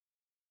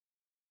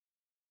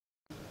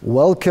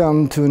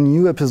Welcome to a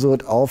new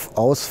episode of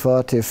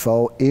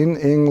Ausfahrt.tv in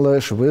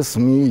English with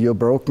me, your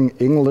broken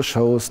English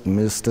host,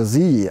 Mr.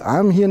 Z.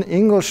 I'm here in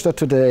Ingolstadt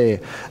today.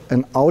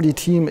 An Audi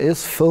team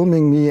is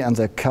filming me and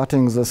they're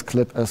cutting this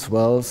clip as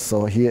well.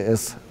 So here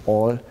is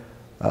all.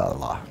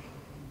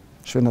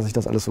 Schön, dass ich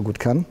das alles so gut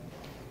kann.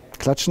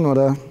 Klatschen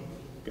oder?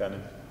 Gerne.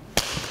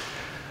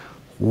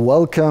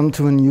 Welcome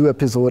to a new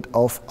episode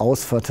of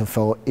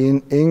Ausfahrt.tv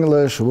in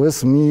English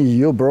with me,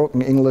 your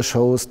broken English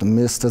host,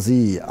 Mr.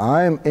 Z.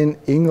 I'm in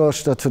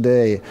Ingolstadt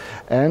today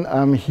and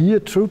I'm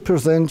here to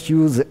present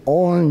you the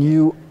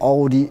all-new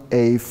Audi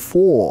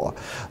A4.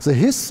 The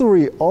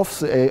history of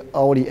the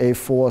Audi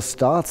A4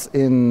 starts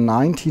in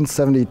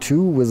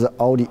 1972 with the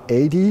Audi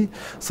 80.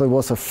 So it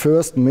was the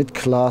first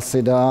mid-class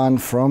sedan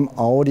from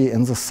Audi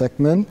in the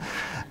segment.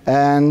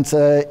 And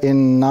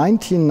in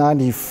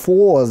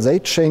 1994, they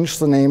changed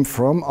the name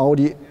from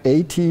Audi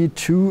 80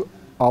 to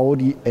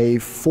Audi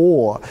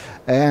A4.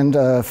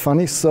 And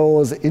funny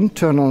so, the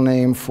internal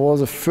name for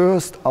the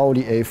first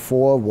Audi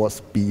A4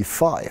 was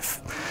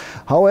B5.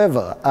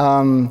 However,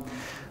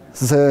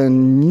 the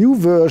new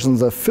version,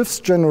 the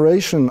 5th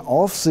generation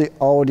of the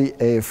Audi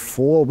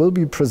A4 will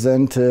be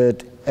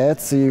presented at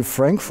the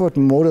Frankfurt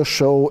Motor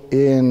Show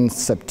in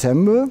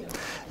September.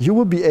 You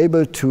will be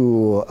able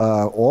to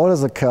order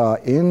the car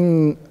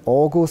in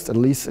August, at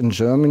least in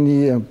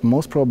Germany, and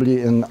most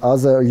probably in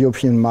other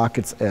European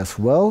markets as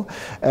well.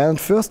 And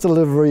first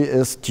delivery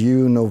is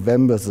due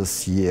November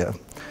this year.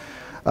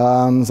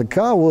 The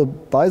car will,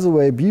 by the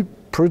way, be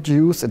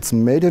produced, it's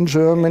made in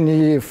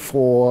Germany.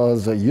 For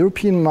the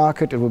European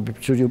market, it will be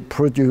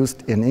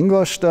produced in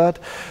Ingolstadt.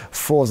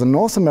 For the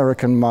North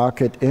American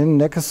market, in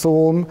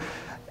Neckarsulm,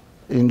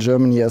 in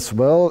Germany as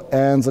well,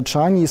 and the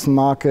Chinese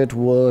market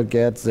will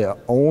get their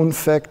own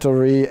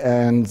factory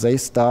and they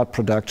start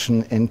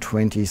production in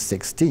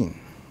 2016.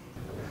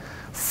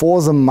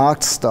 For the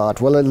market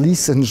start, well, at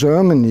least in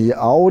Germany,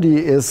 Audi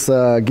is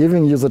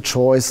giving you the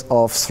choice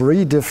of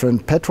 3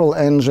 different petrol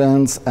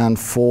engines and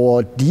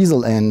 4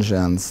 diesel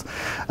engines.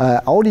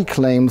 Audi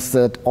claims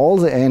that all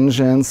the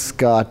engines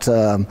got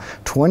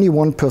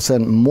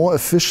 21% more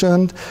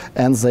efficient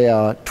and they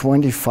are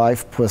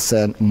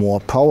 25% more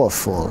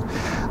powerful.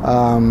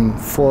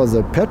 For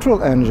the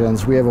petrol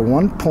engines, we have a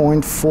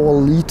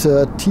 1.4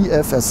 liter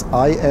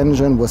TFSI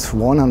engine with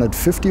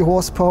 150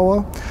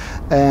 horsepower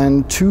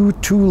and 2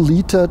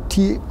 2-liter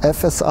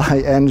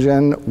TFSI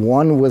engine,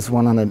 one with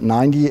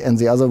 190 and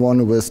the other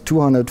one with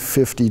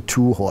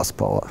 252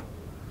 horsepower.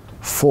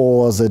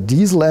 For the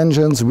diesel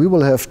engines, we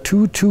will have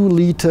 2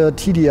 2-liter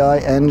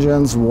TDI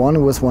engines,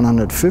 one with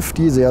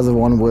 150, the other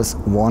one with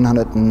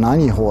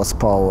 190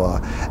 horsepower.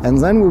 And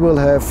then we will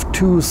have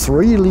 2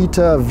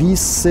 3-liter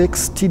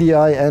V6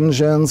 TDI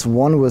engines,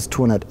 one with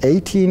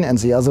 218 and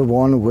the other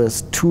one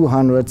with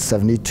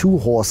 272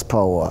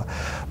 horsepower.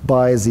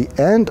 By the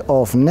end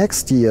of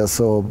next year,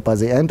 so by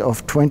the end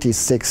of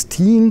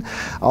 2016,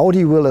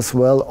 Audi will as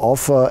well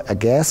offer a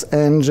gas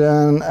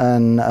engine,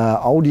 an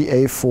Audi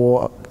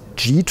A4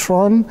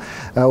 G-Tron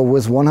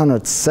with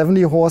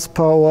 170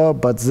 horsepower,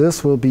 but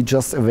this will be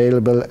just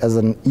available as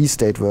an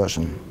E-State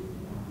version.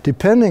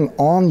 Depending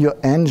on your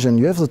engine,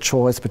 you have the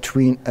choice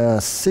between a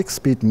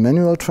 6-speed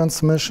manual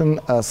transmission,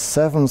 a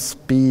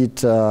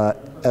 7-speed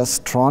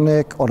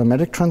S-tronic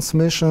automatic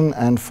transmission,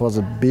 and for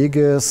the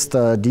biggest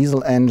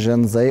diesel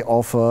engines, they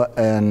offer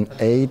an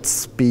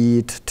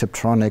 8-speed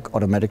Tiptronic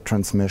automatic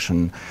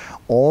transmission.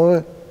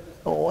 Both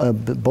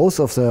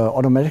of the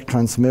automatic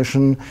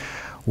transmission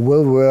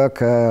will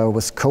work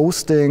with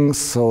coasting,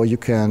 so you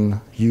can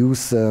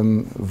use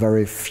them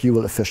very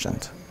fuel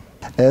efficient.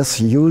 As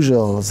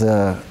usual,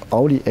 the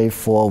Audi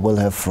A4 will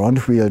have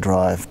front-wheel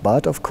drive,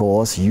 but of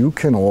course you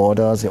can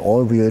order the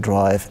all-wheel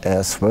drive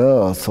as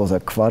well, so the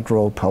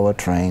quattro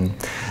powertrain.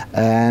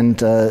 And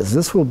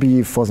this will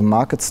be for the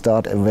market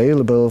start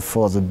available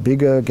for the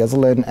bigger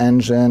gasoline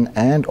engine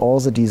and all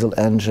the diesel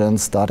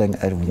engines starting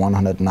at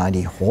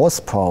 190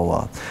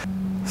 horsepower.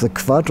 The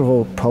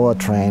quattro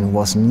powertrain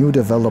was new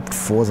developed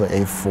for the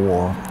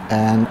A4,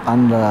 and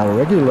under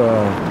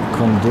regular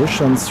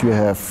conditions you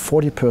have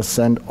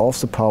 40%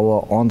 of the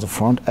power on the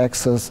front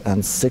axis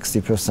and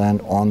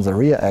 60% on the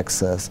rear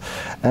axis.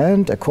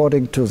 And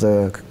according to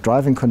the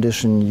driving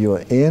condition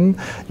you're in,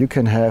 you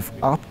can have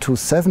up to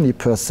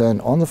 70%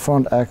 on the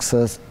front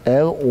axis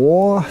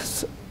or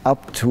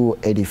up to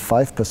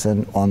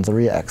 85% on the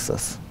rear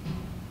axis.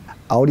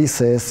 Audi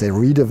says they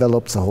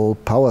redeveloped the whole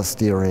power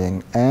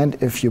steering, and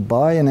if you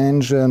buy an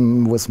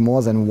engine with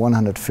more than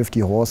 150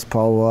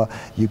 horsepower,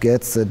 you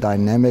get the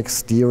dynamic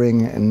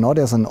steering not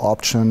as an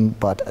option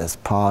but as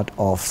part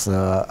of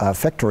the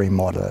factory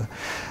model.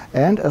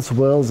 And as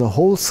well, the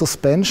whole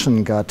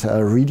suspension got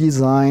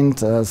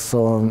redesigned,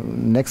 so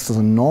next to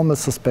the normal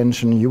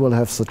suspension you will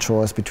have the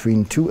choice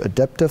between 2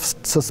 adaptive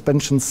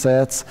suspension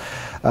sets,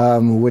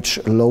 which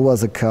lower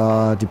the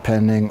car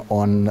depending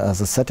on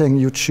the setting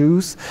you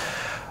choose.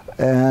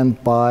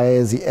 And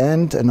by the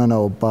end,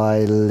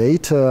 by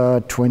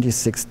later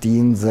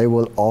 2016, they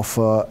will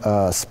offer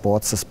a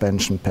sports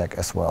suspension pack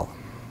as well.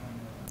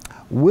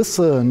 With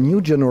the new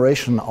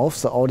generation of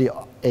the Audi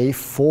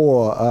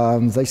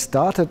A4. They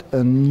started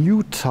a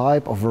new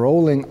type of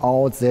rolling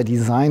out their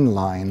design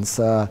lines.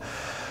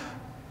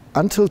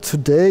 Until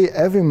today,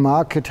 every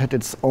market had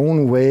its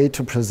own way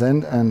to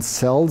present and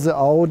sell the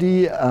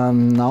Audi.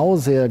 Now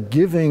they're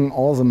giving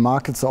all the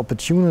markets the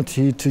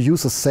opportunity to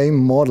use the same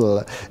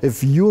model.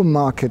 If your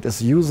market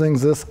is using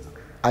this,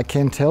 I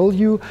can tell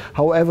you.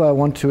 However, I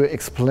want to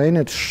explain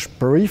it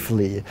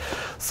briefly.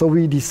 So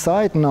we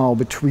decide now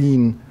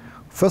between,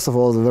 first of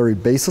all, the very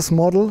basis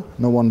model,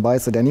 no one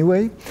buys it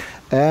anyway,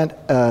 and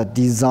a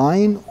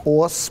design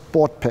or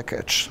sport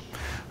package.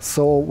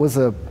 So with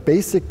a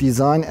basic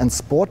design and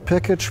sport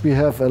package, we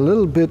have a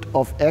little bit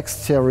of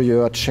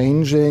exterior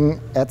changing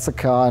at the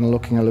car and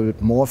looking a little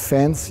bit more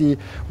fancy.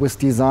 With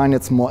design,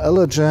 it's more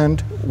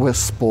elegant. With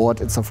sport,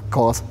 it's of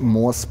course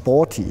more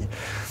sporty.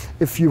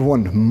 If you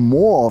want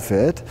more of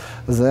it,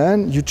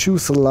 then you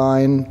choose a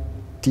line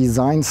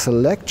design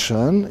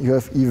selection. You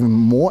have even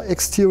more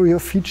exterior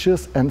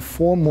features and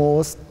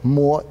foremost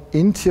more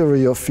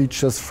interior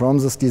features from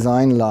this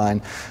design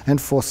line.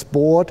 And for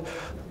sport,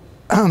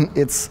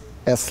 it's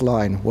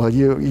S-line. Well,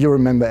 you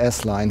remember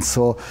S-line.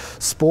 So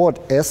sport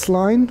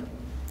S-line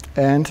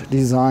and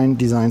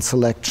design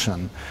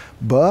selection.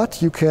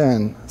 But you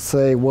can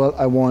say, well,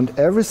 I want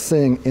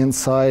everything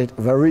inside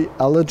very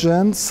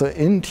elegant, so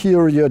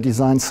interior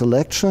design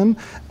selection,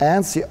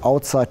 and the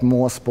outside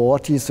more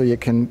sporty, so you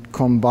can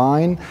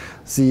combine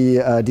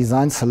the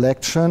design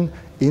selection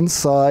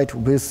inside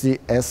with the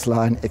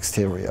S-line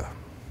exterior.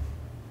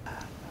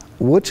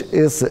 Which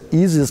is the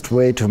easiest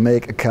way to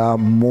make a car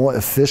more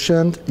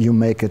efficient? You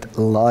make it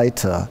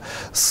lighter.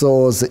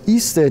 So the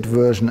E-State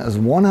version is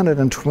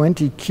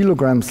 120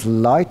 kilograms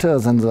lighter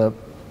than the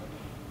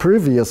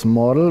previous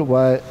model,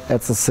 while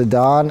at the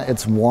sedan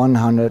it's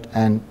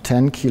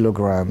 110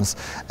 kilograms.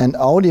 And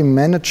Audi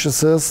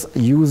manages this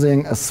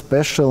using a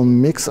special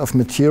mix of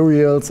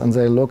materials, and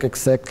they look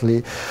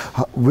exactly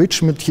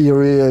which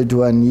material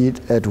do I need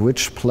at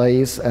which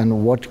place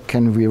and what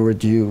can we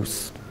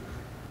reduce.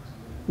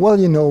 Well,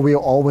 you know, we're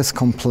always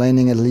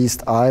complaining, at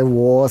least I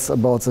was,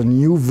 about the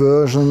new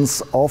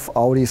versions of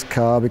Audi's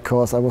car,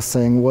 because I was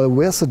saying, well,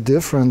 where's the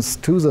difference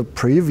to the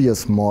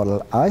previous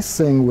model? I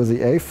think with the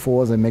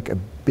A4 they make a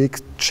big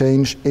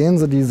change in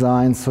the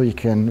design, so you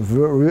can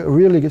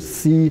really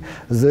see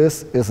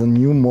this is a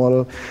new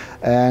model.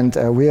 And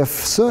we have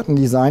certain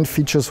design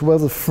features where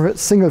the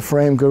single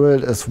frame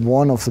grille is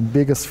one of the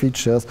biggest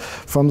features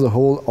from the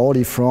whole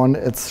Audi front.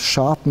 It's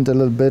sharpened a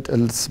little bit,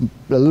 it's a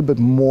little bit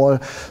more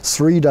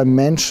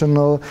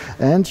three-dimensional,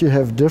 and you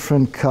have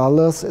different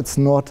colors. It's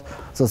not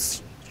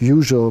this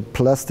usual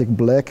plastic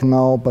black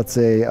now, but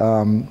they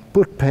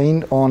put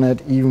paint on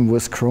it, even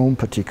with chrome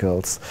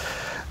particles.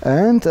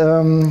 And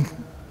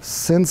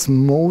since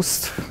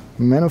most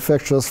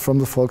manufacturers from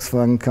the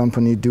Volkswagen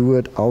company do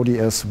it, Audi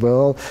as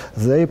well,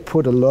 they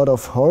put a lot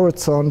of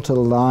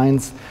horizontal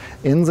lines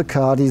in the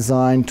car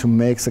design to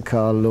make the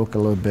car look a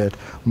little bit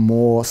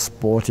more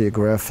sporty,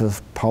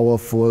 aggressive,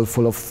 powerful,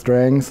 full of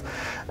strength.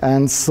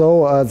 And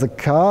so the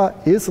car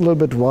is a little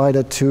bit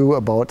wider too,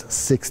 about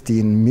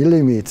 16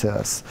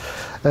 millimeters.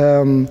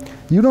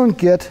 You don't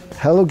get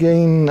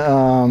halogen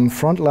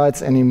front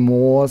lights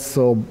anymore,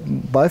 so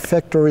by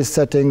factory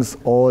settings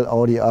all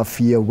Audi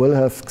A4 will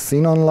have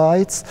xenon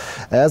lights.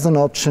 As an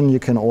option you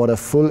can order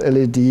full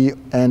LED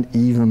and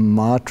even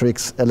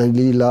matrix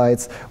LED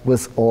lights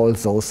with all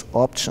those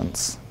options.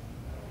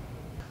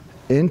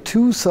 In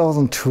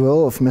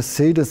 2012,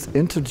 Mercedes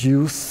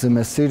introduced the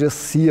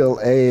Mercedes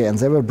CLA, and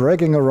they were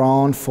bragging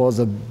around for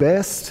the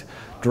best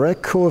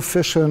drag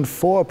coefficient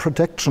for a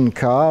protection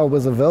car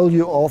with a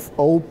value of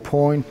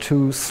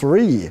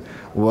 0.23.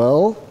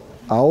 Well,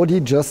 Audi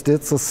just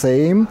did the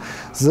same.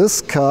 This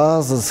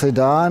car, the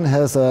sedan,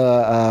 has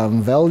a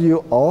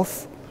value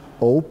of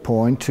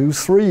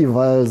 0.23,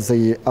 while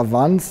the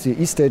Avant, the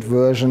E-State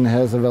version,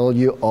 has a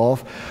value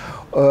of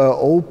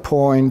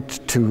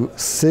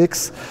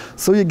 0.26.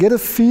 So you get a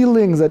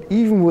feeling that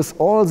even with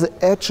all the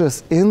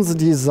edges in the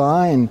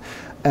design,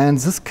 and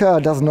this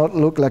car does not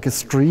look like a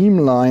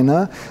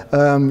streamliner,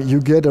 you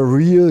get a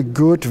real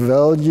good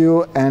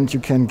value and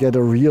you can get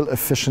a real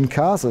efficient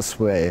car this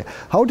way.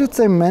 How did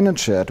they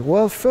manage it?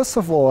 Well, first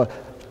of all,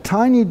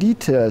 tiny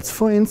details,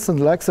 for instance,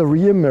 like the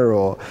rear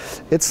mirror.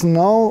 It's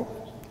now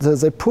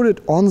they put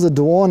it on the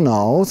door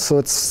now, so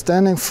it's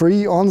standing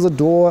free on the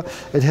door.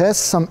 It has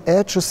some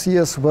edges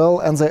here as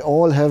well, and they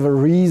all have a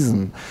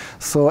reason.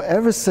 So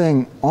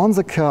everything on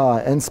the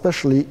car, and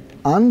especially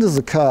under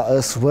the car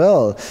as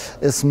well,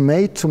 is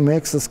made to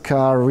make this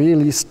car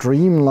really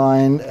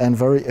streamlined and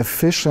very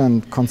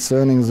efficient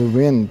concerning the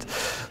wind.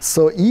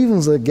 So even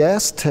the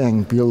gas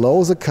tank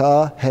below the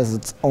car has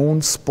its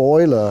own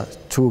spoiler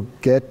to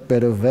get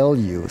better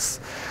values.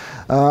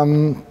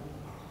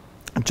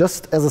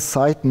 Just as a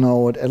side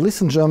note, at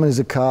least in Germany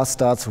the car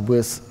starts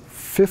with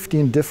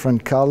 15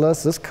 different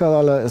colors. This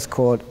color is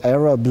called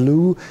Era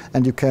Blue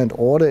and you can't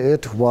order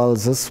it, while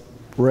this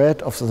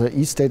red of the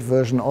E-State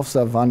version of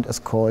the Avant is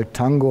called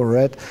Tango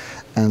Red,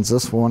 and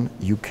this one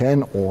you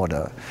can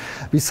order.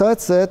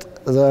 Besides that,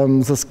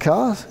 this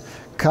car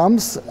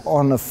comes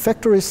on a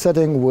factory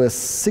setting with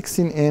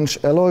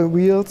 16-inch alloy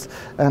wheels,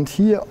 and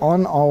here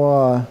on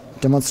our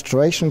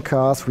demonstration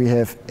cars we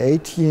have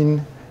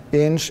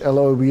 18-inch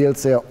alloy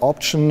wheels. They are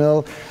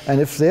optional, and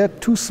if they're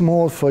too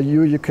small for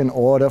you, you can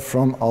order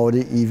from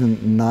Audi even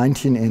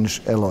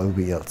 19-inch alloy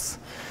wheels.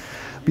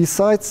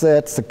 Besides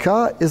that, the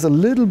car is a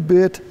little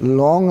bit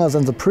longer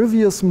than the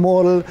previous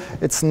model.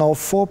 It's now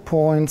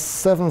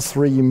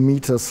 4.73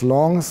 meters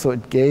long, so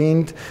it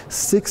gained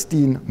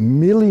 16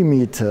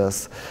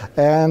 millimeters.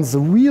 And the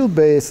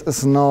wheelbase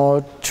is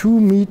now 2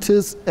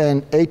 meters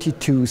and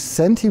 82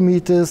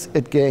 centimeters.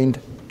 It gained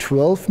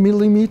 12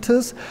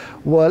 millimeters,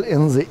 while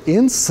in the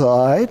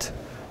inside,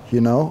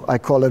 you know, I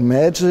call it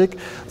magic,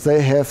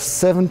 they have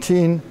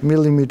 17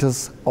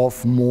 millimeters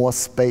of more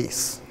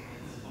space.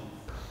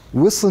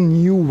 With a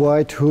new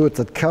white hood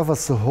that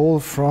covers the whole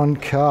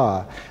front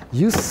car,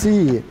 you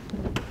see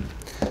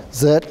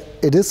that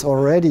it is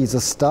already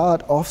the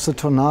start of the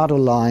tornado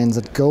line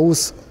that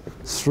goes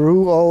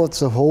throughout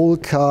the whole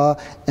car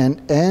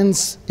and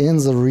ends in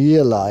the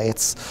rear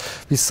lights.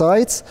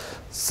 Besides,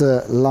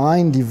 the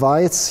line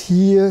divides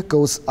here,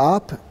 goes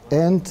up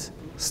and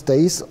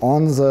stays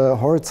on the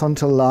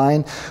horizontal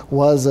line,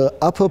 while the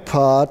upper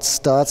part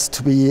starts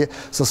to be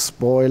the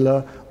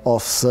spoiler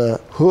of the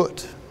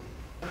hood.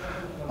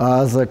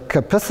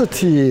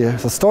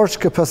 The storage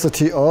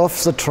capacity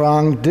of the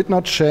trunk did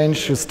not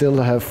change. You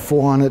still have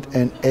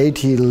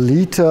 480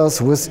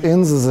 liters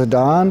within the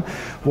sedan,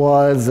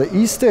 while the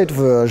E-State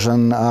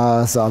version,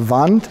 the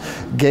Avant,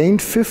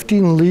 gained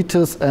 15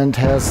 liters and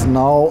has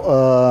now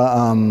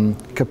a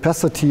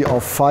capacity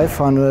of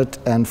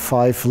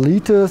 505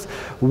 liters.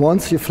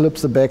 Once you flip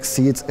the back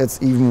seats, it's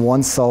even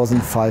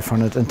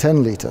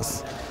 1,510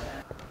 liters.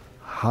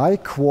 High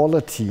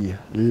quality,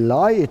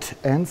 light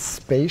and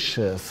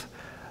spacious.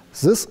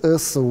 This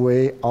is the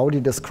way Audi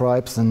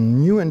describes the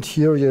new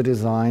interior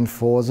design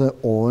for the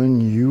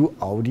all-new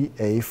Audi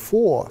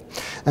A4.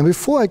 And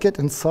before I get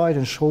inside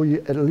and show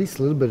you at least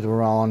a little bit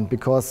around,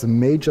 because the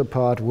major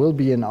part will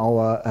be in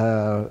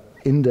our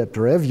in-depth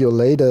review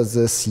later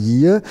this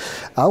year,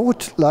 I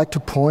would like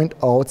to point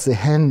out the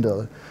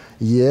handle.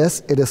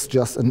 Yes, it is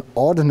just an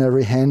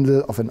ordinary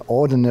handle of an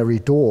ordinary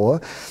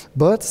door,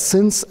 but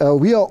since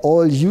we are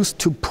all used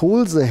to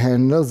pull the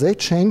handle, they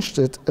changed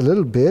it a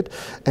little bit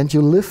and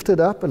you lift it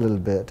up a little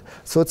bit.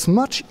 So it's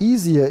much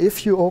easier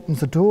if you open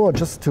the door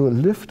just to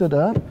lift it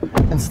up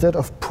instead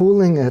of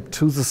pulling it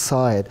to the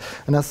side.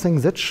 And I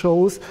think that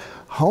shows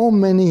how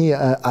many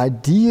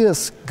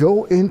ideas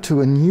go into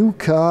a new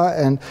car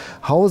and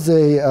how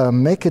they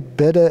make it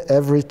better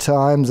every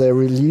time they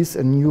release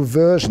a new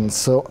version.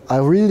 So I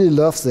really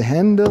love the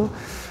handle,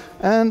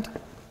 and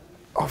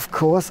of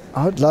course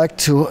I'd like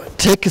to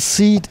take a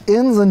seat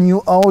in the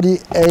new Audi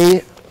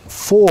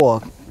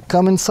A4.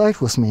 Come inside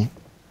with me.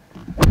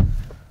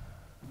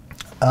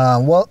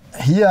 Well,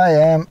 here I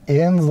am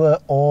in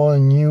the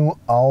all-new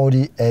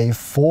Audi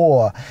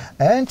A4,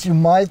 and you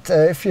might,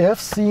 if you have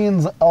seen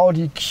the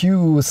Audi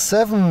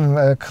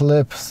Q7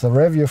 clips, the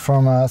review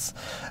from us,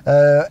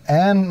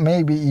 and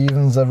maybe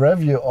even the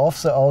review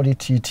of the Audi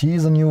TT,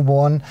 the new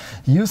one,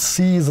 you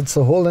see that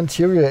the whole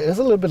interior is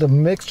a little bit of a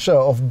mixture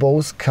of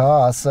both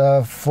cars,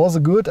 for the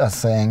good, I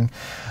think.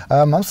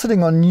 I'm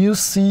sitting on new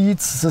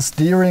seats, the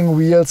steering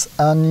wheels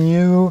are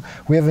new,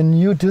 we have a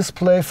new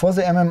display for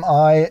the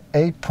MMI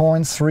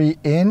 8.3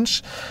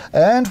 inch,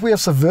 and we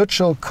have the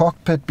virtual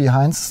cockpit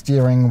behind the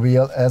steering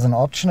wheel as an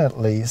option at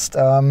least.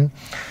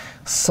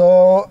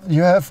 So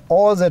you have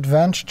all the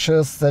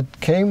advantages that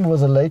came with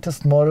the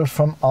latest model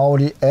from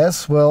Audi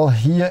as well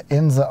here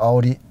in the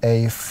Audi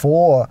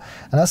A4.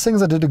 And I think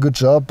they did a good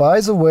job. By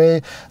the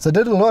way, they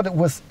did a lot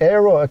with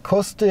aero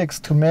acoustics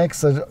to make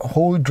the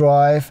whole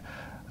drive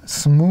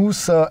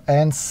smoother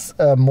and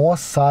more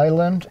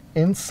silent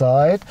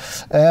inside.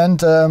 And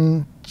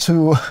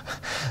to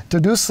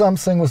do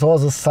something with all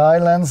the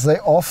silence, they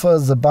offer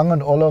the Bang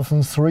 &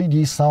 Olufsen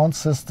 3D sound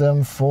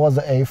system for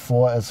the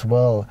A4 as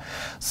well.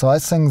 So I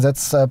think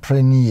that's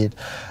pretty neat.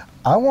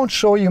 I won't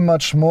show you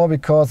much more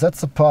because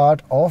that's a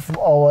part of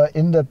our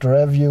in-depth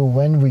review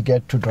when we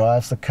get to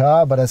drive the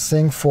car, but I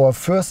think for a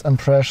first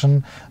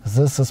impression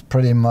this is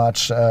pretty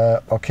much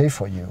okay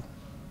for you.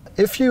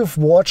 If you've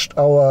watched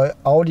our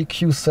Audi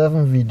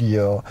Q7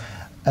 video,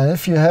 and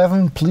if you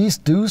haven't, please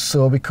do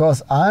so,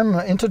 because I'm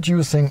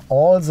introducing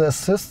all the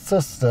assist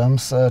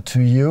systems to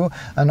you,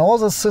 and all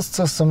the assist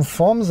systems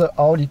from the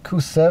Audi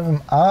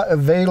Q7 are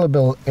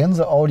available in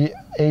the Audi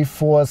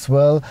A4 as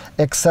well,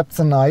 except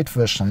the night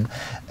vision.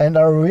 And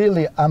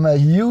I'm a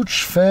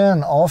huge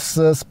fan of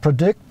this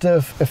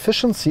predictive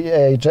efficiency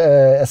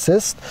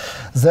assist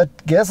that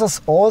gathers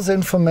all the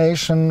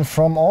information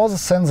from all the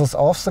sensors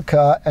of the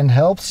car and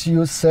helps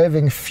you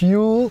saving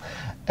fuel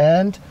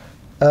and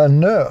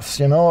nerves,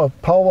 you know,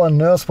 power,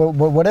 nerves,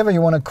 whatever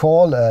you want to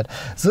call it.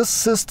 This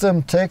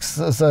system takes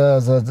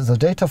the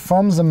data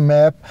from the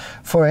map.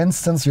 For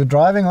instance, you're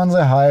driving on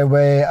the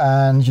highway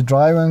and you're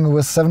driving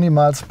with 70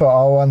 miles per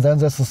hour, and then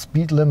there's a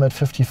speed limit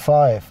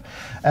 55.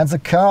 And the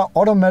car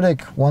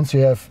automatic, once you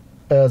have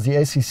the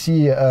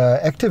ACC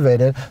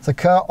activated, the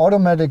car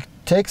automatically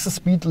takes the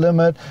speed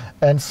limit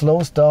and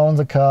slows down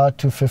the car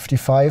to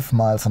 55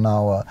 miles an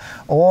hour.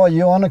 Or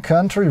you're on a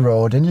country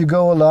road and you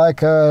go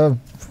like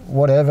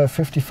whatever,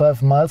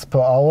 55 miles per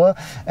hour,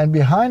 and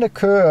behind a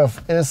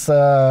curve is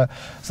the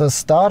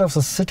start of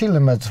the city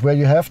limits where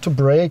you have to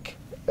brake,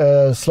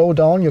 slow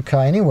down your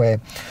car anyway,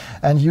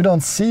 and you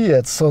don't see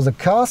it, so the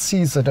car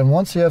sees it, and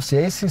once you have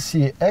the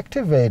ACC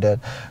activated,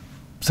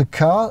 the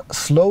car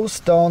slows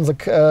down the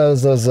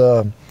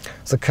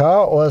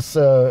car, or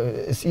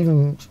is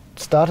even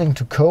starting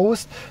to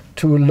coast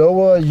to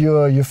lower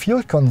your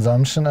fuel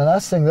consumption, and I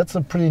think that's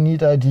a pretty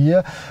neat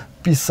idea.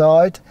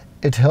 Besides,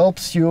 it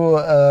helps you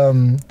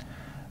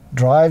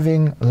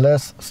driving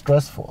less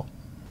stressful.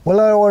 Well,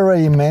 I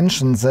already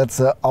mentioned that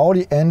the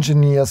Audi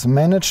engineers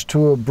managed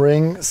to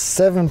bring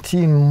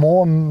 17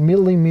 more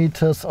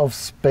millimeters of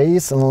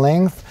space and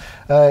length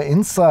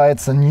inside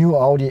the new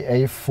Audi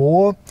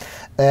A4,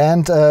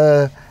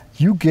 and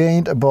you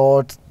gained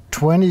about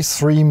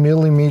 23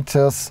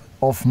 millimeters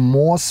of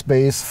more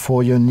space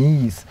for your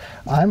knees.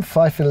 I'm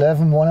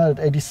 5'11",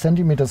 180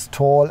 centimeters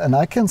tall, and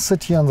I can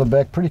sit here on the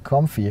back pretty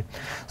comfy.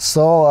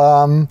 So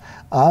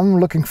I'm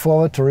looking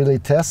forward to really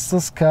test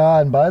this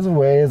car. And by the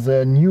way,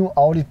 the new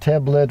Audi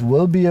tablet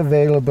will be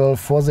available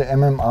for the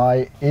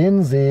MMI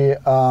in the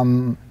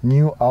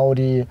new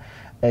Audi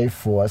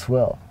A4 as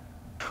well.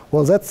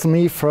 Well, that's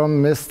me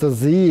from Mr.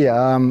 Z.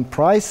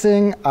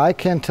 Pricing, I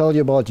can't tell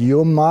you about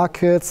your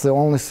markets. The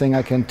only thing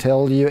I can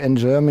tell you, in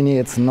Germany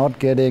it's not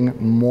getting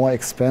more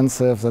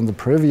expensive than the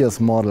previous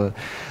model.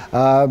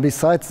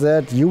 Besides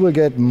that, you will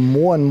get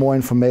more and more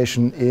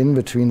information in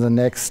between the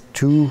next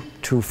 2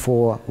 to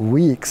 4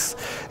 weeks.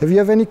 If you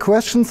have any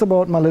questions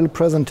about my little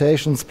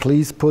presentations,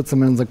 please put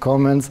them in the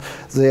comments.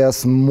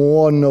 There's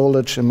more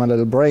knowledge in my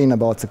little brain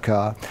about the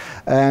car.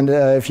 And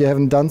if you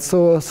haven't done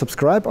so,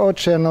 subscribe our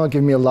channel,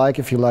 give me a like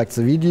if you liked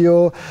the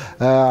video.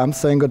 I'm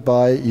saying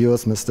goodbye,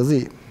 yours Mr.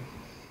 Z.